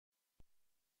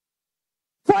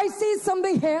For I see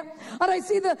something here, and I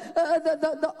see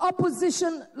the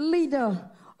opposition leader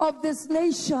of this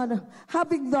nation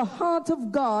having the heart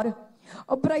of God,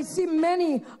 but I see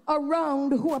many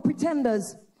around who are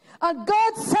pretenders. And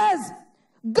God says,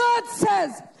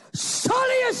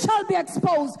 surely you shall be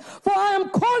exposed, for I am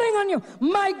calling on you.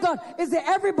 My God, is there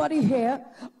everybody here?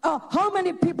 How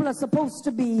many people are supposed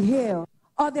to be here?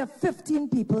 Are there 15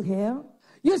 people here?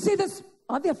 You see this?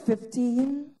 Are there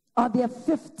 15? Are there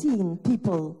 15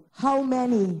 people? How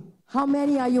many? How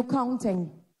many are you counting?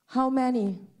 How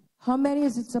many? How many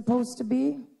is it supposed to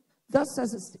be? Thus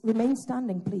says, remain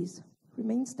standing, please.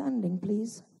 Remain standing,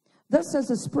 please. Thus says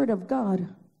the Spirit of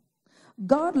God.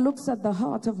 God looks at the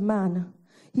heart of man.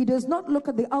 He does not look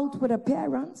at the outward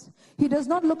appearance. He does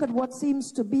not look at what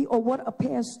seems to be or what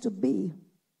appears to be.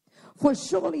 For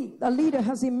surely a leader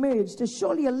has emerged,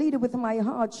 surely a leader with my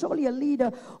heart, surely a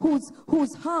leader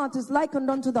whose heart is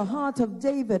likened unto the heart of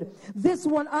David. This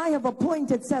one I have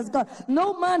appointed, says God.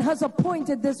 No man has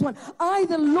appointed this one. I,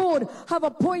 the Lord, have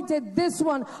appointed this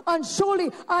one. And surely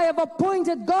I have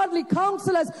appointed godly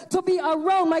counselors to be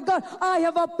around. My God, I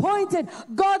have appointed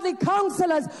godly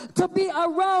counselors to be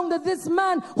around this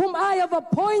man whom I have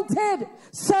appointed,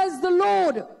 says the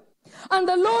Lord. And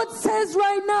the Lord says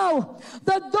right now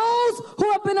that those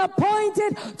who have been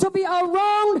appointed to be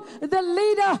around the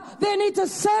leader, they need to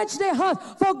search their hearts.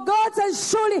 For God says,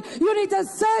 surely you need to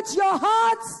search your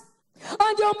hearts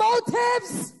and your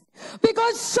motives,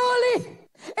 because surely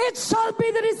it shall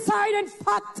be the deciding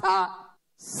factor,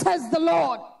 says the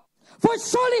Lord. For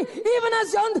surely, even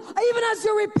as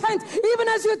you repent, even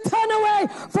as you turn away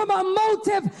from a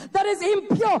motive that is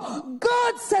impure,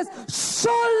 God says,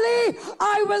 surely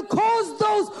I will cause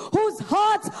those whose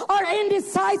hearts are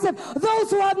indecisive, those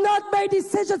who have not made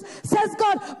decisions, says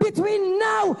God, between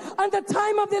now and the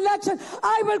time of the election,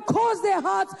 I will cause their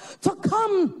hearts to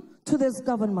come to this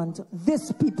government,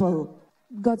 this people.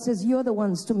 God says, you're the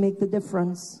ones to make the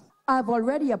difference. I've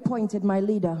already appointed my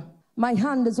leader. My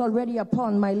hand is already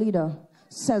upon my leader,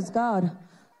 says God.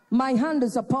 My hand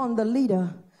is upon the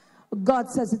leader. God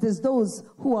says it is those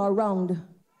who are around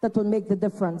that will make the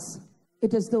difference.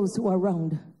 It is those who are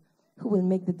around who will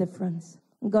make the difference.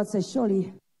 And God says,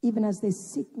 surely, even as they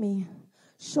seek me,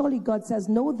 surely God says,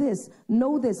 know this,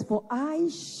 for I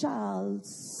shall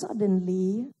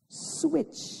suddenly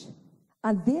switch,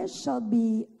 and there shall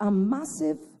be a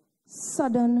massive,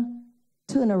 sudden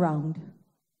turnaround.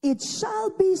 It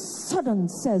shall be sudden,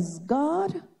 says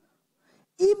God,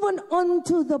 even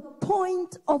unto the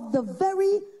point of the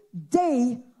very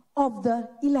day of the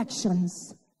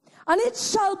elections. And it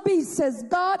shall be, says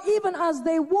God, even as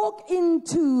they walk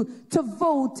into to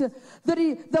vote,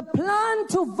 the plan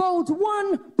to vote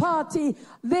one party,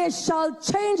 they shall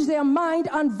change their mind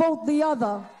and vote the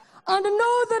other. And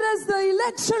know that as the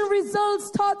election results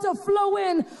start to flow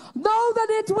in, know that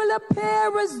it will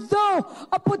appear as though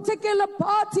a particular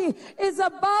party is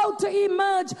about to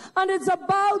emerge and is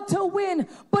about to win.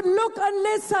 But look and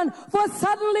listen, for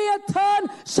suddenly a turn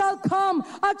shall come,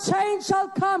 a change shall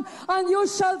come, and you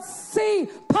shall see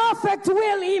perfect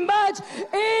will emerge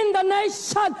in the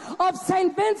nation of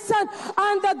St. Vincent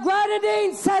and the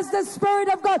Grenadines, says the Spirit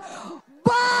of God.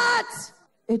 But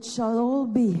it shall all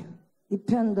be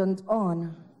dependent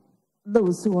on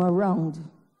those who are around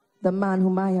the man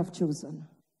whom I have chosen.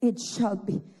 It shall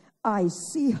be. I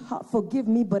see, forgive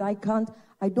me, but I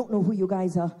don't know who you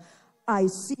guys are. I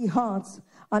see hearts,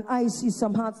 and I see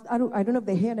some hearts. I don't know if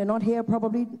they're here, they're not here,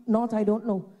 probably not, I don't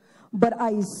know. But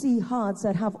I see hearts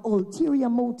that have ulterior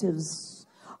motives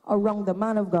around the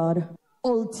man of God.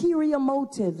 Ulterior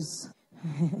motives.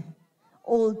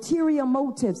 Ulterior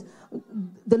motives.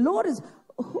 The Lord is...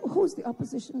 Who's the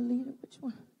opposition leader? Which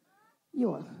one?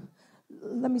 You are.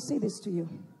 Let me say this to you.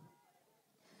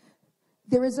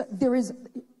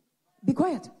 Be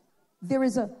quiet. There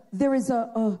is an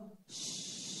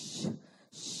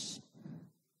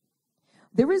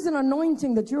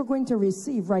anointing that you're going to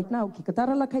receive right now.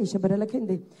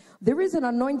 There is an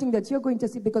anointing that you're going to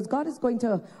see, because God is going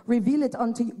to reveal it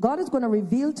unto you. God is going to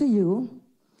reveal to you.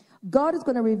 God is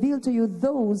going to reveal to you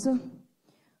those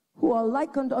who are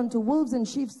likened unto wolves in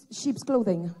sheep's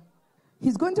clothing.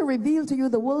 He's going to reveal to you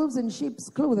the wolves in sheep's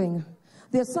clothing.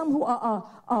 There's some who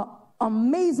are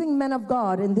amazing men of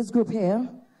God in this group here.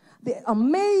 They're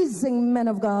amazing men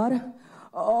of God.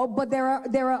 But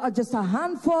there are just a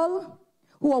handful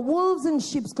who are wolves in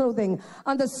sheep's clothing.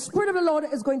 And the Spirit of the Lord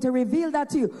is going to reveal that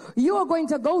to you. You are going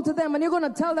to go to them and you're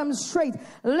going to tell them straight,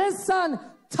 listen,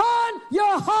 turn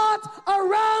your heart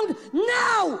around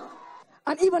now.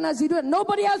 And even as you do it,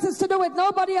 nobody else is to do it.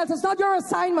 Nobody else. It's not your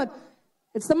assignment.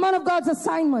 It's the man of God's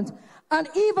assignment. And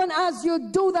even as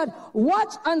you do that,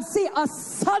 watch and see a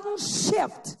sudden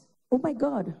shift. Oh my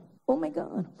God. Oh my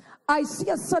God. I see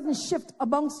a sudden shift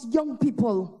amongst young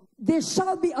people. There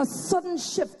shall be a sudden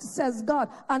shift, says God,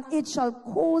 and it shall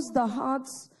cause the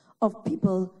hearts of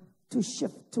people to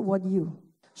shift toward you.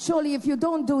 Surely if you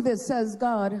don't do this, says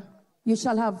God, you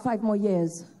shall have 5 more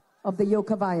years of the yoke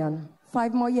of iron.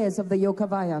 5 more years of the yoke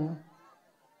of iron.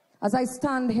 As I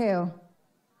stand here,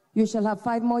 you shall have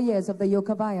 5 more years of the yoke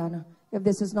of iron. If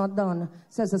this is not done,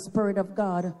 says the Spirit of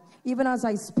God. Even as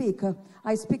I speak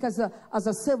as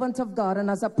a servant of God and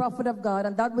as a prophet of God,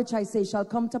 and that which I say shall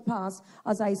come to pass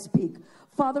as I speak.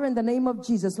 Father, in the name of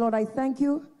Jesus, Lord, I thank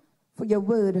you for your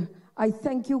word. I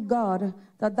thank you, God,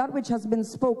 that that which has been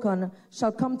spoken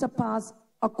shall come to pass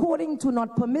according to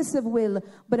not permissive will,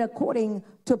 but according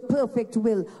to perfect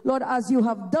will. Lord, as you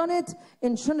have done it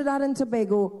in Trinidad and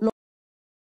Tobago, Lord,